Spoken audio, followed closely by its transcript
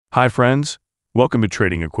Hi friends, welcome to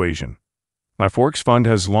Trading Equation. My FOREX Fund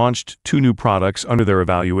has launched 2 new products under their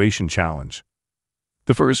evaluation challenge.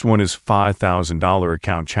 The first one is $5,000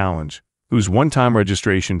 account challenge, whose one-time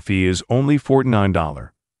registration fee is only $49.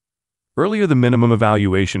 Earlier the minimum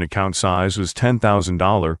evaluation account size was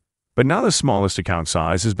 $10,000, but now the smallest account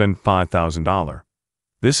size has been $5,000.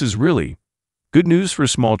 This is really good news for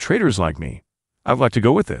small traders like me. I'd like to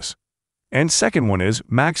go with this. And second one is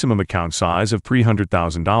maximum account size of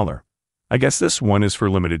 $300,000. I guess this one is for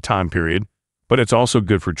limited time period, but it's also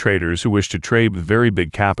good for traders who wish to trade with very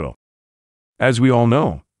big capital. As we all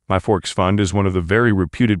know, my FOREX Fund is one of the very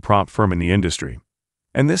reputed prop firm in the industry,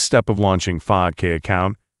 and this step of launching $5K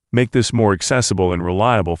account make this more accessible and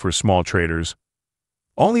reliable for small traders.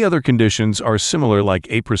 All the other conditions are similar, like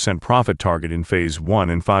 8% profit target in Phase 1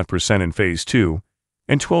 and 5% in Phase 2,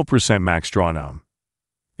 and 12% max drawdown.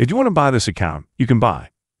 If you want to buy this account, you can buy.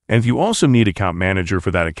 And if you also need account manager for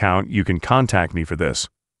that account, you can contact me for this.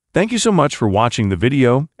 Thank you so much for watching the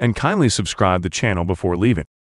video and kindly subscribe the channel before leaving.